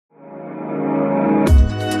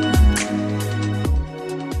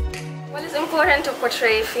important to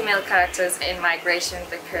portray female characters in migration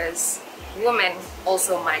because women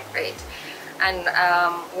also migrate, and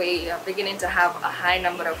we are beginning to have a high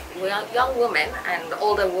number of young women and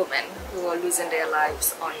older women who are losing their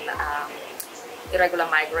lives on irregular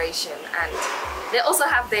migration, and they also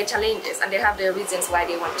have their challenges and they have their reasons why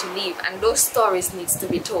they want to leave, and those stories needs to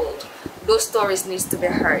be told. Those stories needs to be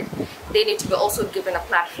heard. They need to be also given a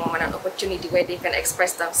platform and an opportunity where they can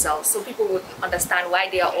express themselves so people would understand why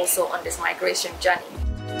they are also on this migration journey.